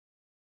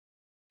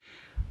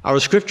Our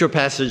scripture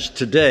passage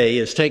today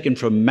is taken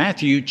from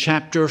Matthew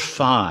chapter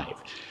 5.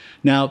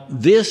 Now,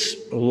 this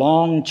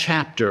long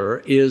chapter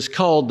is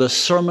called the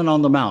Sermon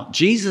on the Mount.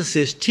 Jesus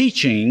is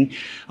teaching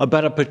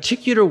about a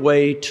particular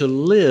way to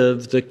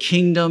live the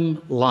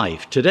kingdom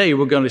life. Today,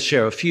 we're going to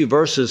share a few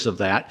verses of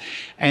that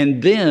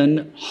and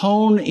then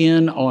hone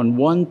in on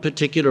one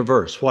particular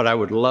verse. What I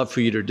would love for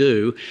you to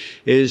do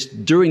is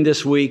during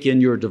this week in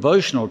your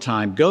devotional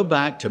time, go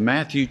back to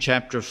Matthew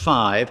chapter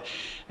 5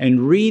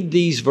 and read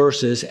these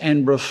verses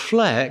and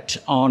reflect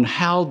on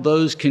how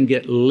those can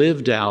get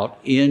lived out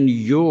in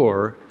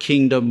your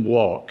kingdom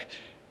walk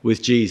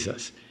with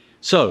Jesus.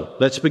 So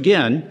let's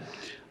begin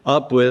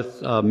up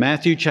with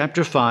Matthew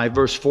chapter 5,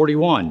 verse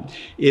 41.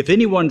 If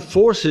anyone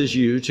forces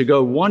you to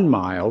go 1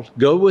 mile,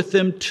 go with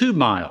them 2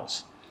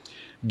 miles.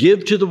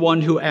 Give to the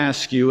one who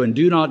asks you, and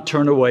do not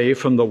turn away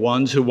from the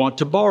ones who want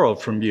to borrow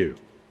from you.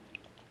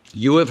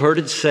 You have heard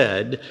it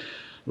said,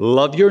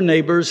 love your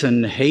neighbors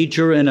and hate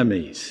your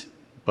enemies.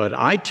 But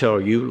I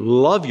tell you,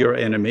 love your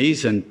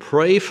enemies and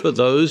pray for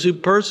those who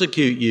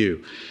persecute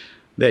you,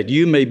 that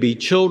you may be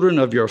children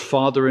of your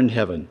Father in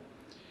heaven.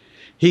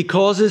 He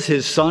causes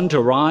his sun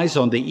to rise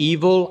on the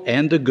evil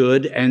and the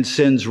good, and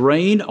sends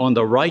rain on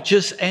the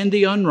righteous and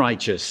the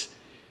unrighteous.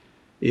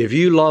 If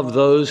you love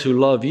those who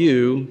love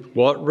you,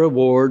 what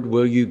reward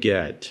will you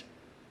get?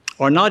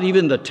 Are not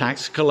even the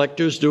tax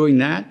collectors doing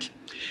that?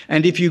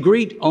 And if you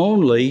greet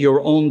only your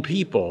own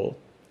people,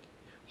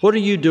 what are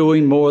you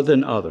doing more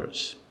than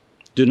others?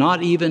 Do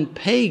not even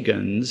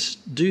pagans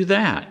do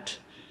that?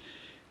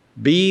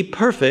 Be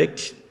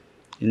perfect.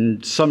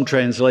 In some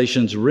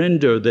translations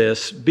render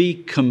this, be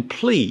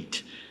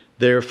complete,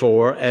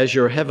 therefore, as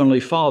your heavenly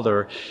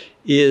Father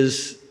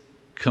is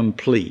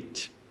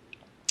complete.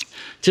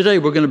 Today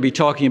we're going to be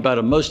talking about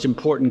a most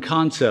important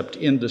concept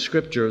in the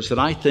scriptures that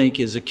I think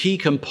is a key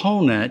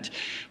component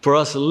for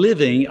us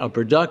living a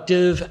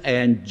productive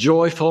and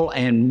joyful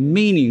and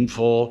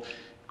meaningful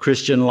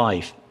Christian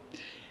life.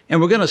 And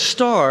we're going to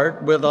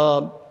start with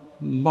a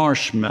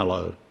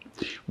marshmallow.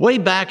 Way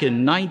back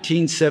in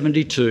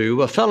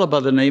 1972, a fellow by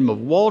the name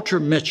of Walter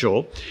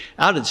Mitchell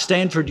out at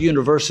Stanford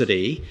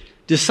University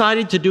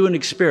decided to do an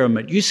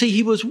experiment. You see,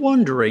 he was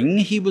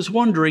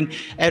wondering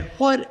at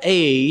what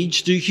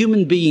age do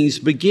human beings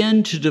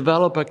begin to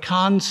develop a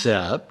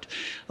concept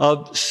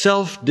of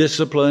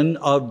self-discipline,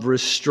 of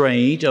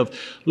restraint, of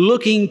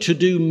looking to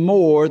do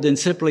more than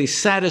simply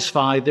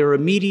satisfy their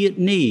immediate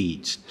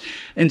needs.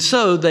 And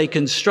so they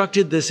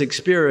constructed this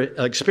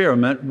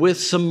experiment with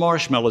some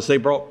marshmallows. They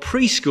brought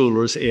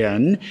preschoolers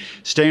in.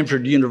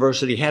 Stanford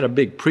University had a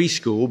big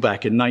preschool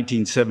back in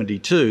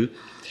 1972.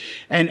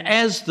 And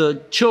as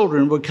the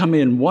children would come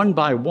in one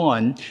by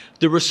one,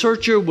 the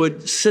researcher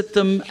would seat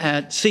them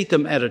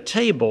at a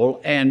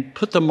table and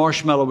put the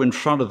marshmallow in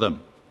front of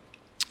them.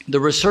 The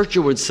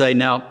researcher would say,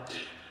 now,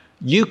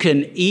 you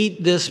can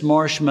eat this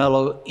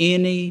marshmallow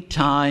any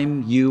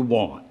time you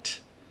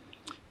want.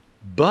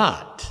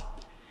 But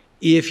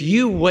if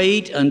you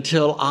wait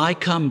until I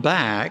come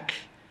back,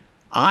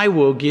 I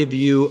will give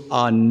you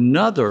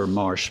another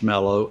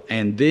marshmallow,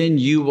 and then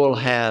you will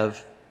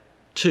have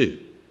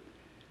 2.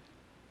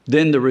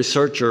 Then the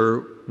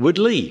researcher would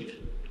leave.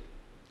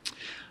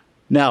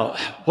 Now,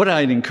 what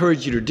I'd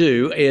encourage you to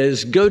do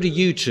is go to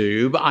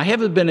YouTube. I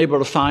haven't been able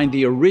to find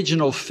the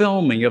original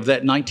filming of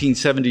that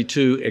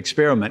 1972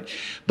 experiment,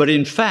 but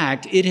in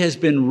fact, it has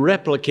been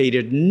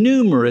replicated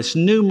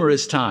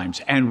numerous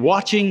times. And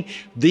watching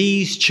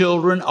these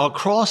children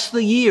across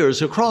the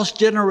years, across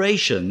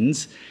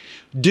generations,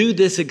 do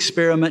this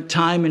experiment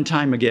time and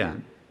time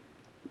again,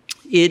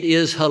 it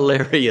is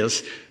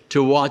hilarious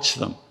to watch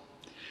them.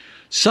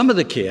 Some of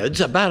the kids,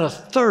 about a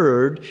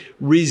third,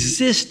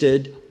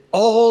 resisted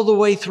all the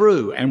way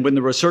through. And when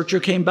the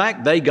researcher came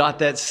back, they got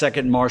that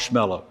second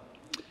marshmallow.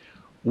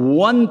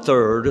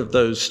 1/3 of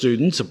those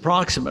students,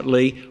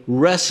 approximately,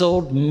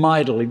 wrestled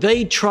mightily.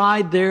 They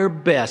tried their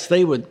best.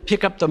 They would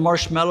pick up the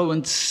marshmallow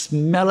and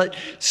smell it.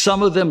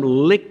 Some of them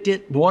licked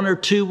it. 1 or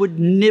 2 would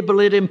nibble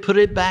it and put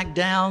it back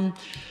down.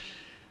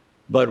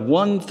 But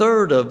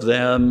 1/3 of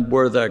them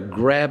were the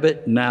grab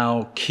it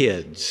now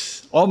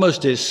kids.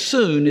 Almost as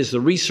soon as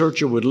the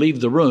researcher would leave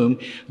the room,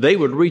 they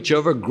would reach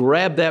over,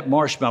 grab that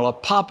marshmallow,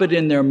 pop it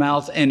in their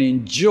mouth, and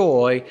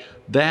enjoy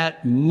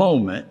that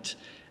moment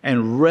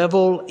and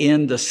revel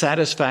in the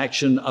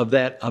satisfaction of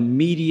that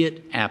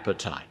immediate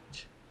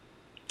appetite.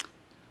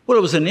 Well,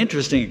 it was an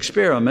interesting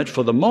experiment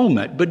for the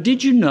moment, but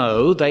did you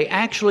know they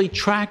actually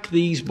tracked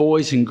these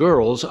boys and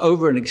girls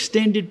over an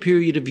extended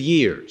period of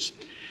years?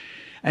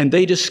 And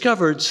they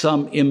discovered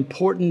some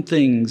important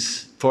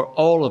things for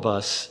all of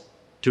us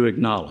to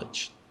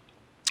acknowledge.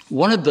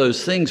 One of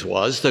those things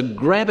was the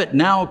grab it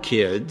now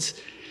kids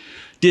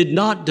did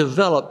not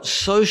develop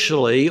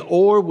socially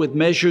or with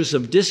measures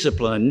of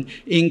discipline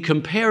in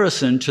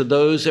comparison to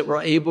those that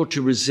were able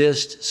to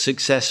resist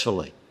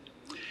successfully.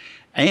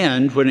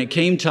 And when it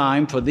came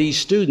time for these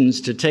students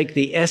to take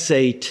the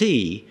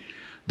SAT,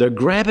 the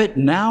grab it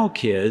now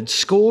kids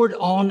scored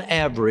on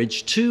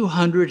average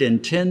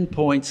 210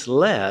 points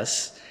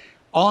less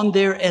on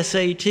their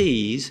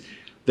SATs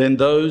than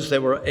those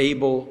that were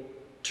able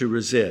to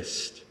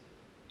resist.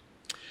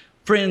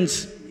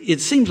 Friends, it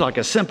seems like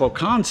a simple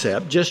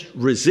concept, just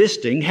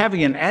resisting,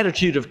 having an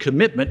attitude of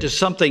commitment to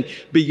something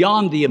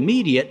beyond the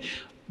immediate,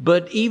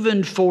 but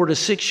even 4 to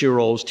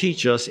 6-year-olds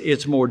teach us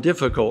it's more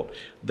difficult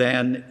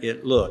than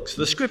it looks.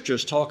 The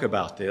scriptures talk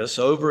about this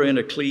over in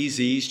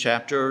Ecclesiastes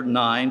chapter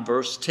 9,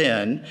 verse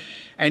 10,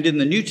 and in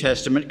the New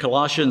Testament,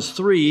 Colossians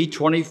 3,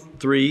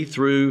 23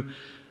 through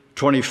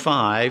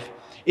 25,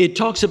 it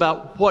talks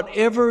about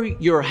whatever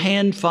your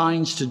hand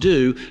finds to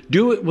do,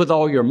 do it with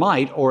all your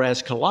might, or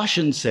as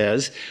Colossians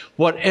says,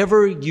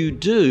 whatever you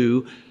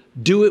do,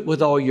 do it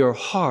with all your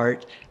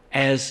heart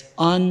as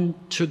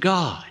unto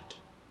God.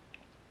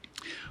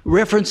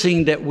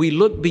 Referencing that we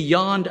look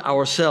beyond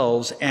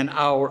ourselves and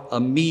our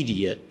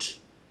immediate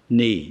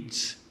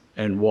needs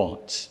and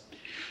wants.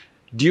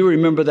 Do you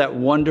remember that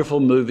wonderful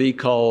movie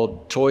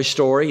called Toy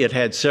Story? It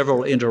had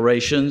several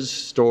iterations,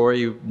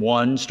 story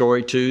 1,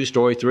 story 2,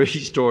 story 3,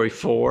 story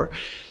 4.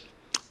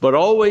 But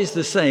always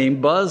the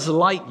same, Buzz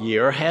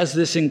Lightyear has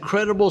this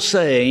incredible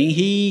saying.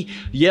 He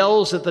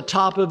yells at the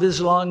top of his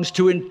lungs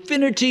to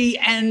infinity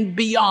and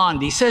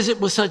beyond. He says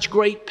it with such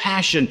great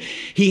passion.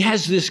 He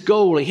has this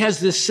goal. He has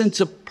this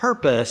sense of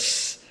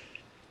purpose.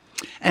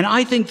 And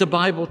I think the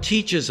Bible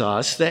teaches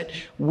us that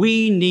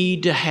we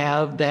need to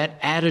have that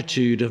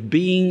attitude of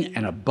being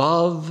an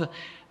above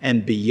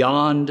and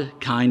beyond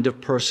kind of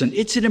person.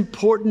 It's an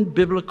important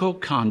biblical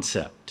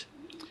concept.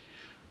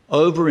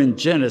 Over in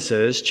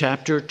Genesis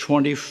chapter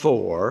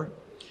 24,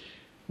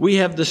 we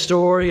have the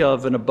story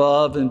of an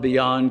above and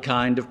beyond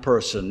kind of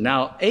person.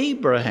 Now,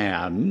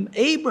 Abraham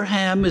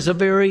is a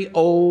very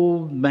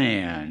old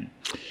man,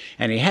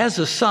 and he has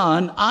a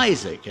son,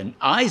 Isaac, and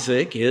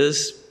Isaac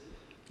is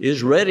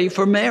ready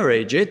for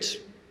marriage. It's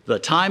the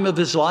time of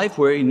his life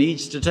where he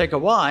needs to take a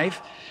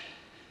wife.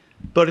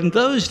 But in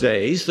those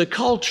days, the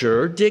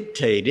culture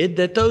dictated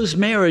that those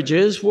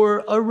marriages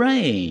were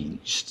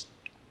arranged.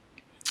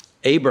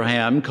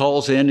 Abraham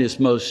calls in his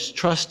most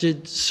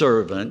trusted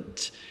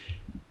servant,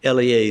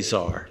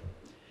 Eliezer.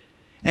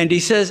 And he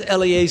says,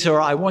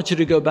 Eliezer, I want you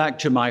to go back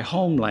to my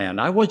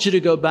homeland. I want you to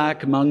go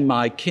back among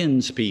my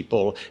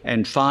kinspeople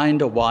and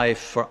find a wife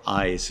for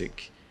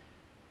Isaac.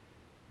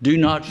 Do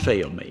not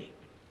fail me.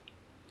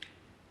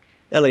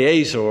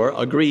 Eliezer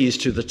agrees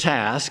to the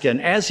task, and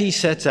as he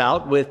sets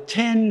out with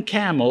 10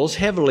 camels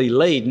heavily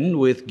laden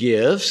with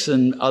gifts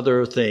and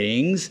other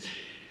things,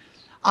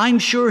 I'm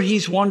sure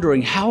he's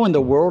wondering, how in the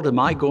world am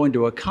I going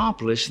to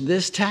accomplish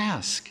this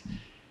task?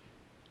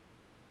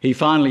 He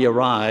finally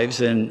arrives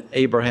in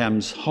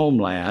Abraham's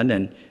homeland,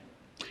 and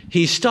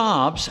he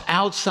stops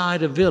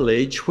outside a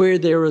village where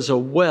there is a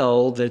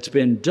well that's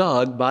been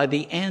dug by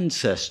the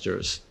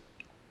ancestors.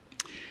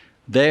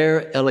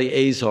 There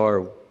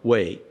Eliezer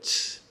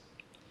waits.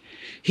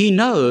 He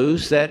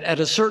knows that at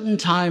a certain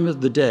time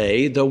of the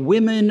day, the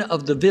women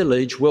of the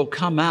village will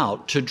come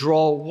out to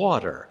draw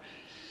water.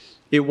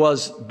 It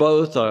was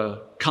both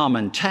a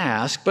common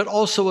task, but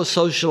also a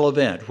social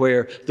event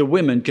where the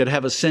women could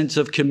have a sense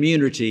of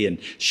community and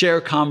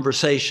share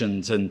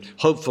conversations and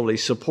hopefully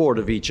support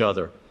of each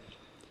other.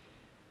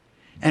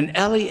 And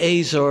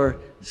Eliezer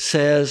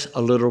says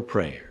a little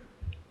prayer.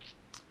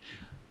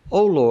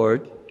 O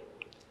Lord,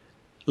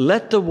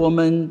 let the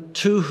woman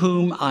to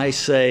whom I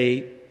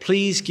say,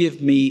 please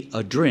give me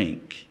a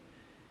drink,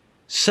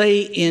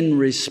 say in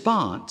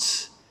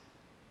response,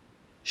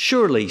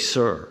 surely,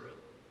 sir,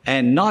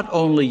 and not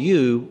only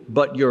you,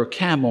 but your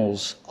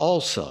camels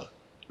also.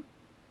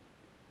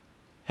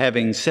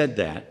 Having said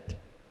that,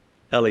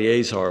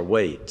 Eliezer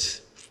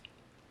waits.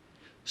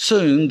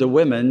 Soon the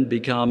women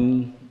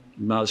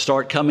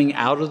start coming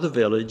out of the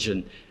village,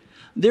 and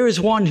there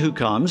is one who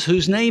comes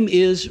whose name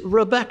is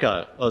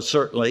Rebekah.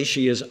 Certainly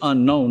she is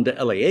unknown to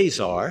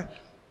Eliezer.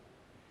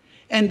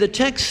 And the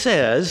text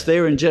says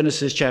there in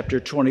Genesis chapter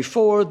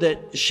 24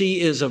 that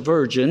she is a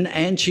virgin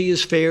and she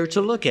is fair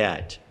to look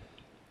at.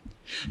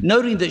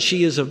 Noting that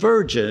she is a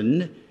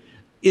virgin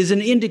is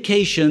an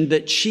indication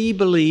that she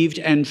believed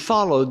and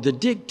followed the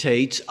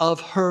dictates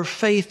of her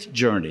faith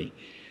journey.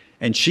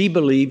 And she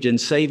believed in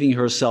saving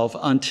herself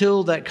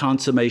until that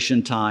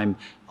consummation time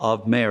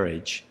of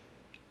marriage.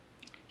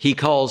 He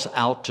calls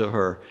out to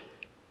her,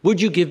 would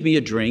you give me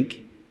a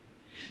drink?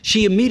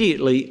 She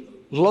immediately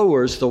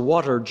lowers the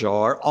water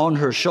jar on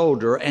her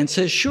shoulder and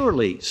says,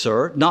 surely,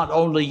 sir, not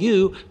only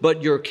you,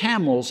 but your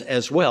camels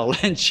as well.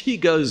 And she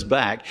goes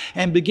back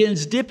and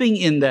begins dipping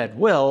in that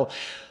well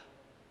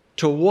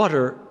to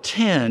water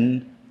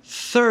 10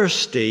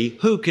 thirsty,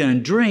 who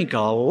can drink a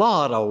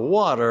lot of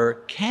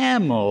water,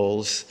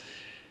 camels.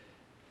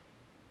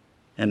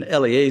 And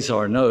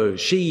Eliezer knows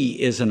she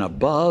is an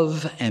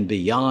above and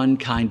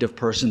beyond kind of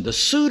person, the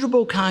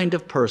suitable kind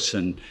of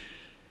person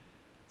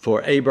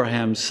for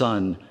Abraham's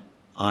son,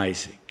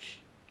 Isaac.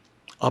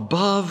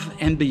 Above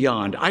and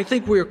beyond. I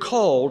think we're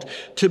called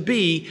to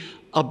be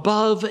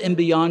above and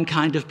beyond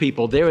kind of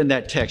people. There in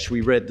that text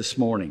we read this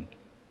morning.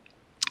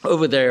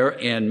 Over there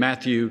in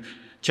Matthew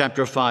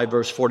chapter 5,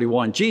 verse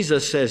 41.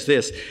 Jesus says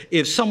this,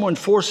 if someone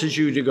forces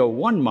you to go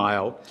 1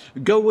 mile,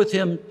 go with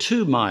him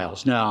 2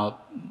 miles. Now,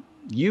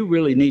 you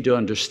really need to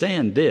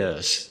understand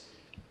this.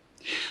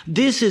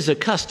 This is a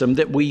custom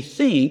that we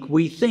think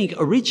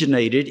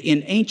originated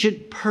in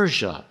ancient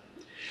Persia.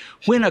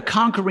 When a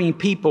conquering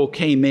people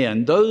came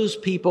in, those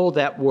people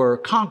that were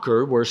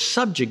conquered, were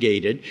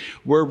subjugated,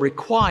 were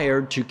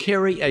required to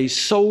carry a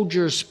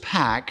soldier's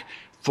pack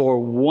for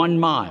 1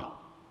 mile.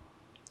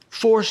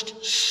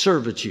 Forced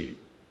servitude.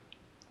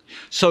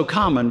 So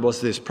common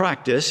was this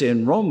practice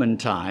in Roman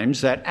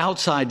times that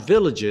outside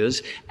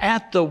villages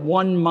at the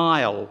 1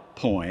 mile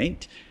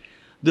point,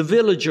 the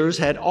villagers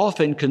had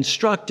often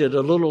constructed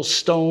a little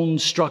stone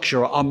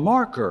structure, a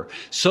marker,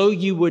 so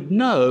you would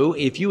know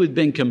if you had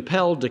been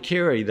compelled to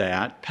carry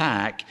that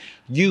pack,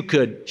 you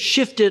could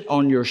shift it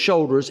on your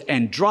shoulders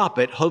and drop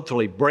it,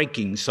 hopefully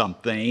breaking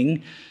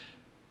something,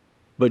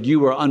 but you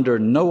were under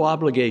no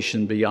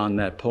obligation beyond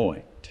that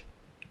point.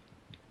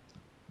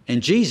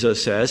 And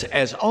Jesus says,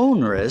 as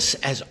onerous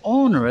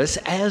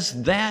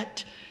as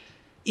that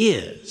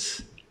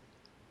is,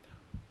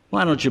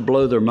 why don't you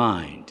blow their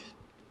mind?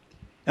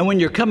 And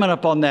when you're coming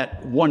up on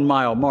that 1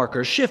 mile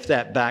marker, shift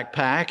that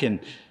backpack, and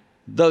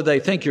though they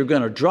think you're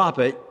going to drop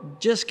it,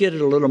 just get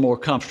it a little more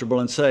comfortable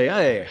and say,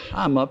 hey,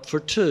 I'm up for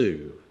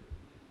 2.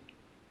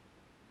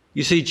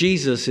 You see,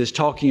 Jesus is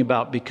talking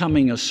about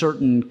becoming a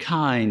certain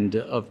kind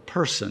of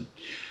person.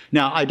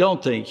 Now, I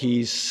don't think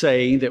he's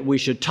saying that we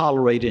should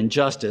tolerate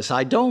injustice.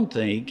 I don't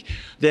think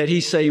that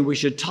he's saying we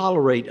should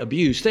tolerate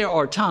abuse. There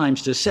are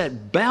times to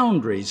set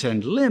boundaries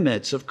and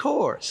limits, of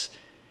course.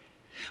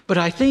 But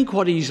I think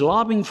what he's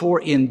lobbying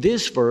for in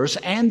this verse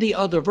and the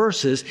other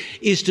verses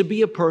is to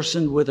be a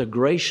person with a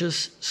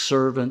gracious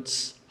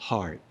servant's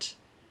heart,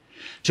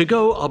 to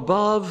go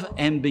above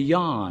and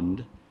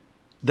beyond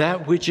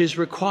that which is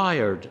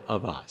required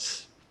of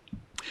us.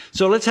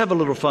 So let's have a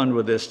little fun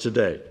with this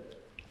today.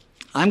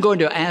 I'm going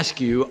to ask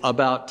you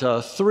about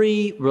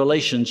 3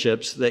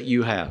 relationships that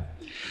you have.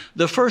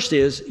 The first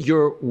is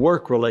your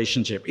work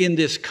relationship. In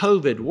this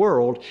COVID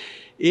world,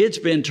 it's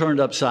been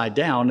turned upside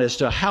down as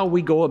to how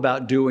we go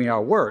about doing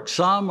our work.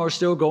 Some are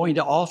still going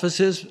to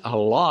offices. A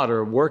lot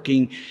are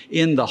working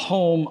in the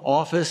home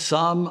office.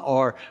 Some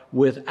are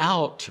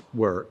without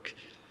work.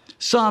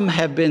 Some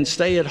have been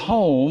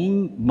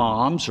stay-at-home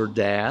moms or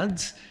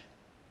dads.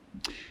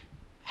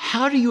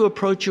 How do you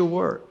approach your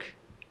work?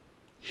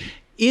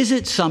 Is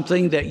it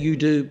something that you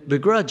do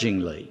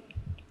begrudgingly?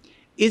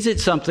 Is it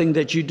something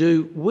that you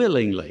do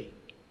willingly?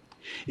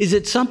 Is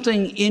it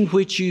something in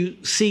which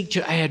you seek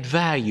to add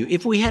value?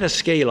 If we had a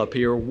scale up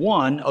here,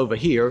 1 over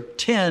here,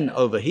 10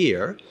 over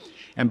here,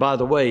 and by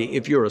the way,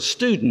 if you're a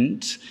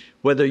student,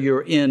 whether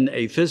you're in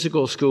a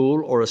physical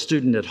school or a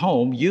student at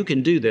home, you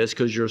can do this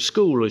because your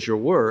school is your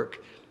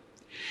work.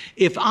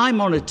 If I'm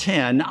on a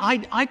 10,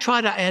 I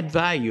try to add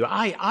value.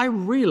 I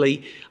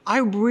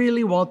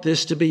really want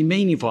this to be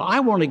meaningful. I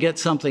want to get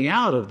something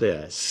out of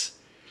this.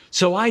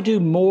 So I do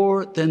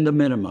more than the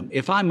minimum.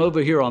 If I'm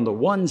over here on the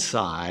one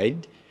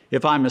side,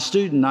 if I'm a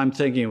student, I'm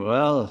thinking,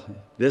 well,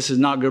 this is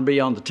not going to be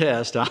on the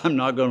test. I'm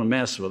not going to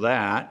mess with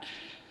that.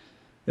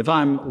 If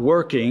I'm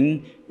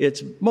working,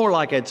 it's more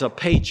like it's a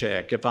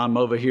paycheck. If I'm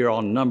over here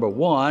on number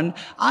 1,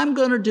 I'm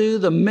going to do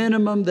the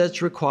minimum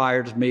that's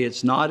required of me.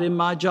 It's not in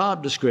my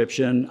job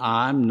description.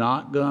 I'm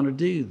not going to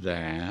do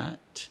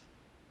that.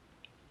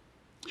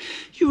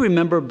 You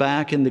remember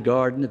back in the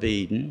Garden of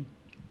Eden,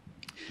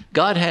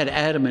 God had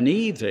Adam and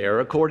Eve there,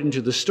 according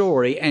to the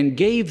story, and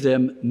gave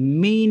them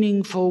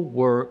meaningful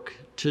work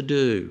to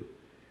do.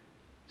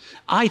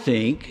 I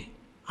think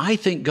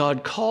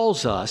God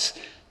calls us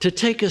to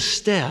take a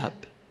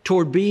step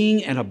toward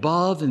being an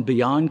above and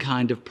beyond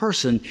kind of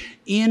person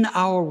in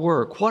our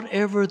work,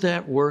 whatever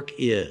that work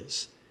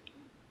is.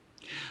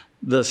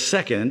 The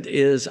second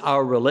is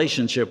our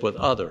relationship with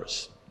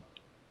others.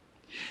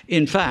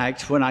 In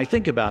fact, when I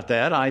think about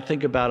that, I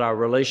think about our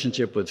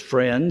relationship with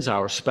friends,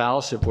 our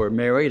spouse if we're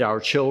married, our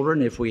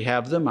children if we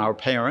have them, our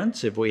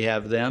parents if we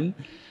have them.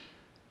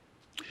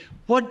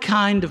 What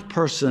kind of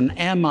person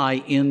am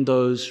I in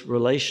those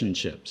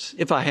relationships?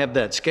 If I have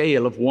that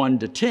scale of 1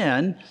 to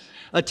 10,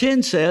 a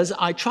 10 says,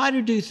 I try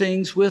to do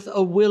things with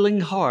a willing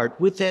heart,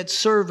 with that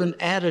servant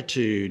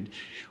attitude,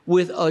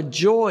 with a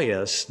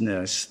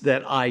joyousness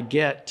that I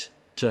get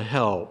to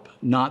help,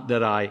 not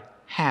that I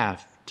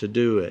have to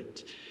do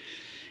it.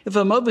 If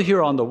I'm over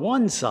here on the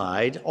one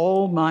side,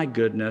 oh my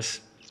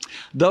goodness,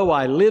 though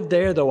I live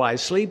there, though I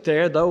sleep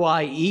there, though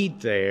I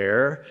eat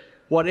there,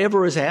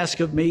 whatever is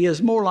asked of me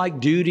is more like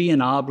duty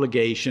and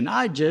obligation.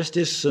 I just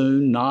as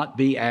soon not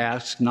be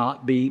asked,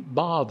 not be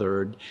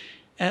bothered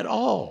at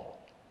all.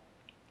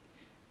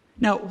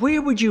 Now,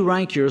 where would you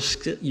rank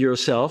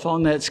yourself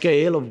on that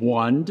scale of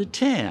 1 to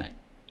 10?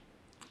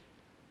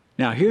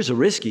 Now, here's a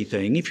risky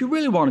thing. If you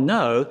really want to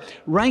know,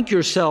 rank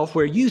yourself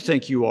where you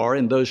think you are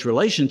in those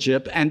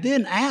relationships, and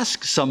then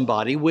ask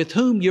somebody with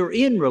whom you're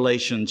in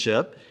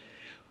relationship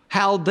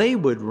how they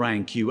would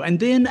rank you, and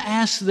then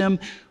ask them,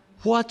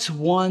 what's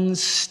one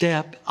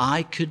step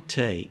I could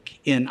take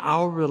in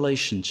our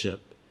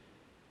relationship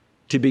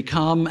to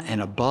become an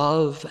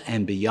above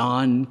and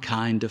beyond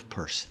kind of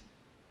person?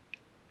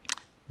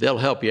 They'll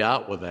help you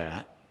out with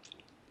that.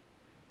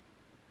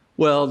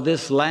 Well,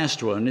 this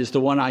last one is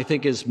the one I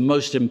think is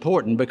most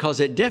important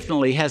because it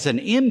definitely has an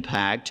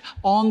impact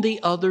on the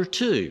other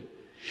two.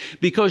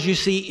 Because you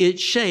see, it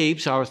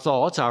shapes our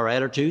thoughts, our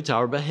attitudes,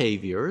 our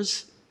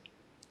behaviors,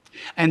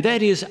 and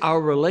that is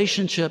our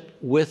relationship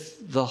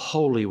with the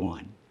Holy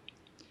One.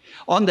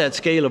 On that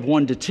scale of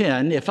 1 to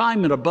 10, if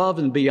I'm an above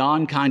and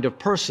beyond kind of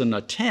person,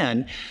 a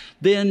 10,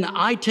 then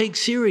I take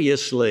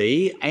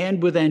seriously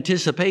and with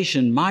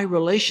anticipation my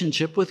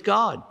relationship with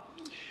God.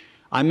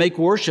 I make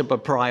worship a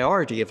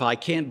priority. If I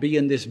can't be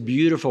in this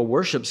beautiful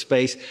worship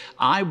space,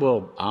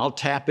 I'll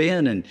tap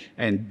in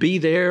and be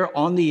there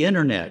on the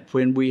internet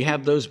when we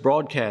have those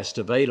broadcasts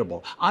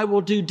available. I will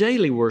do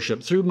daily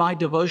worship through my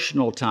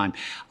devotional time.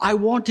 I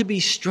want to be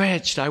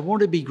stretched. I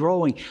want to be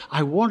growing.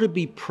 I want to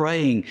be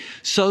praying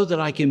so that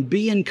I can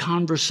be in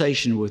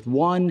conversation with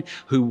one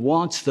who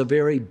wants the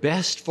very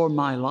best for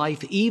my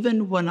life,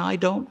 even when I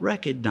don't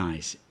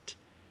recognize it.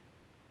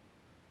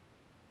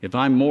 If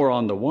I'm more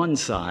on the one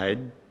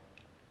side,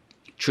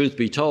 truth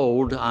be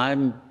told,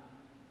 I'm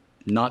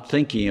not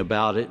thinking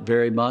about it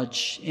very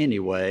much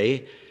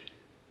anyway.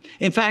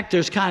 In fact,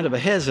 there's kind of a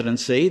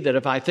hesitancy that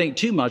if I think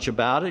too much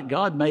about it,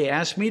 God may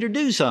ask me to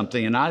do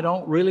something, and I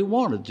don't really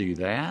want to do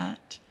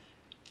that.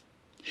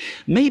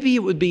 Maybe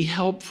it would be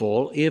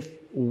helpful if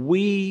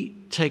we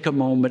take a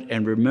moment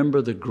and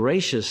remember the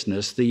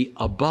graciousness, the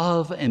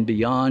above and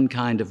beyond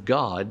kind of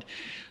God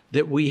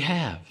that we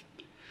have.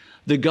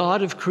 The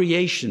God of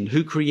creation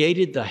who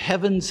created the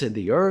heavens and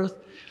the earth,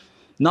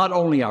 not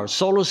only our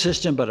solar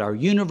system, but our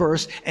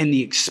universe and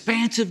the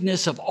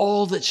expansiveness of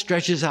all that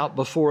stretches out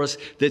before us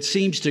that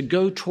seems to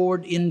go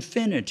toward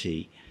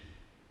infinity.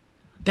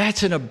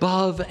 That's an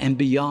above and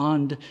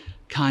beyond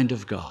kind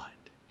of God.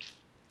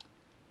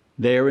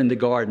 There in the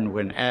garden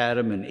when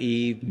Adam and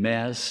Eve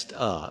messed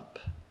up,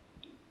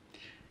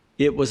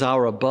 it was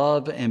our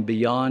above and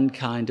beyond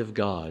kind of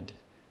God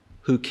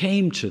who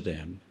came to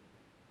them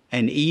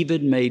and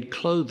even made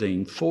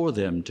clothing for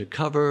them to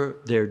cover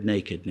their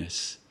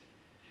nakedness.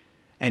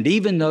 And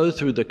even though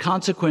through the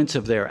consequence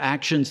of their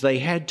actions they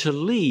had to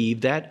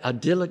leave that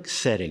idyllic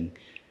setting,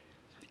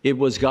 it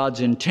was God's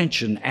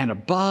intention, an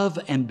above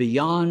and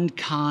beyond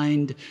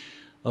kind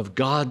of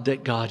God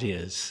that God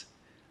is,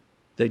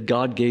 that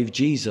God gave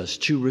Jesus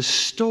to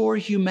restore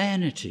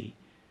humanity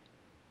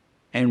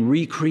and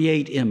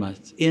recreate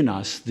in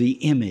us the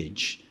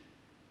image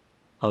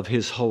of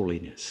His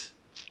holiness.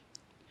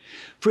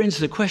 Friends,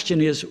 the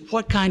question is,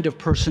 what kind of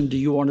person do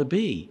you want to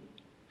be?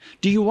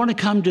 Do you want to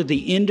come to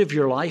the end of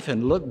your life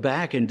and look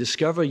back and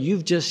discover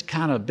you've just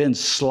kind of been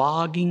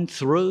slogging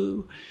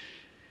through?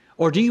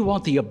 Or do you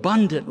want the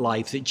abundant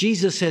life that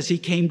Jesus says He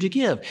came to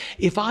give?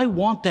 If I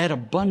want that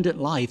abundant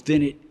life,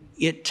 then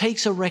it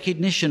takes a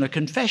recognition, a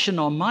confession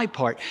on my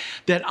part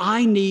that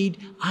I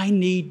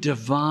need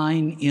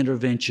divine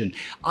intervention.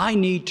 I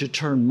need to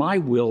turn my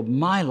will,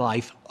 my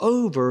life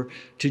over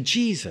to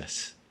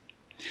Jesus.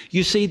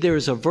 You see, there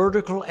is a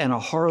vertical and a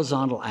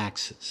horizontal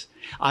axis.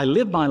 I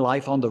live my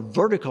life on the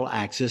vertical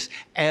axis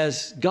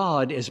as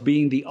God as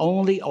being the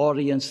only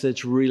audience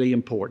that's really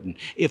important.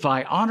 If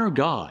I honor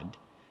God,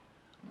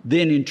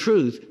 then in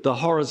truth, the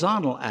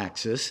horizontal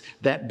axis,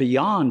 that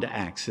beyond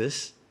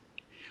axis,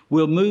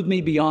 will move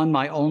me beyond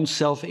my own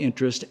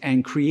self-interest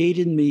and create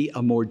in me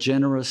a more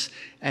generous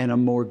and a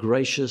more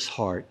gracious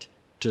heart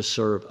to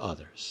serve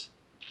others.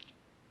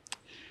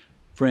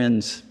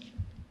 Friends,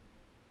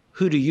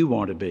 who do you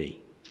want to be?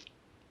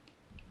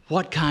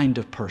 What kind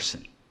of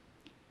person?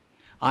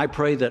 I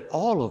pray that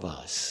all of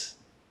us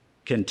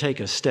can take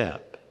a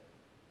step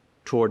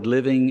toward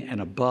living an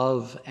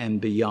above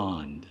and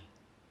beyond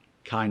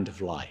kind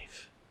of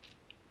life.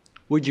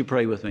 Would you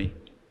pray with me?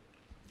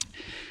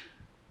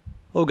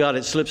 Oh God,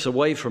 it slips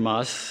away from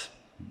us,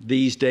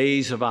 these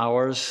days of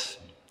ours,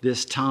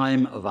 this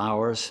time of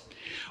ours.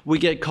 We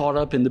get caught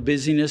up in the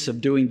busyness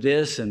of doing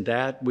this and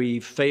that. We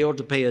fail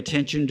to pay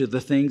attention to the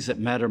things that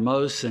matter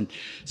most. And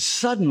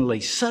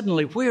suddenly,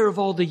 where have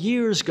all the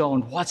years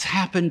gone? What's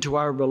happened to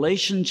our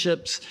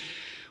relationships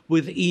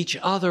with each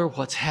other?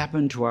 What's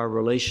happened to our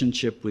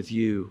relationship with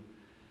you?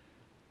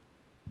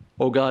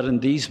 Oh God, in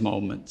these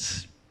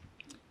moments,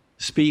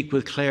 speak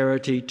with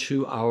clarity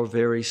to our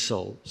very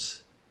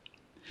souls.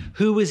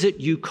 Who is it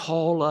you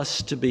call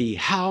us to be?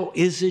 How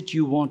is it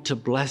you want to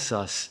bless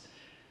us?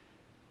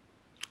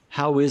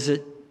 How is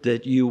it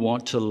that you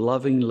want to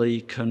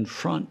lovingly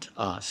confront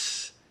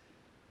us,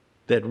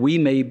 that we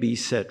may be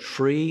set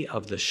free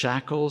of the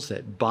shackles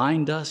that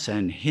bind us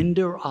and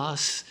hinder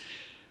us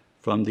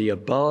from the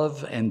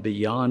above and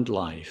beyond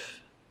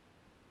life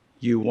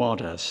you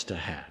want us to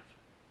have?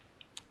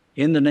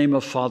 In the name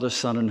of Father,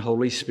 Son, and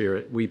Holy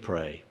Spirit, we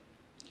pray.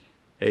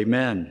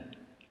 Amen.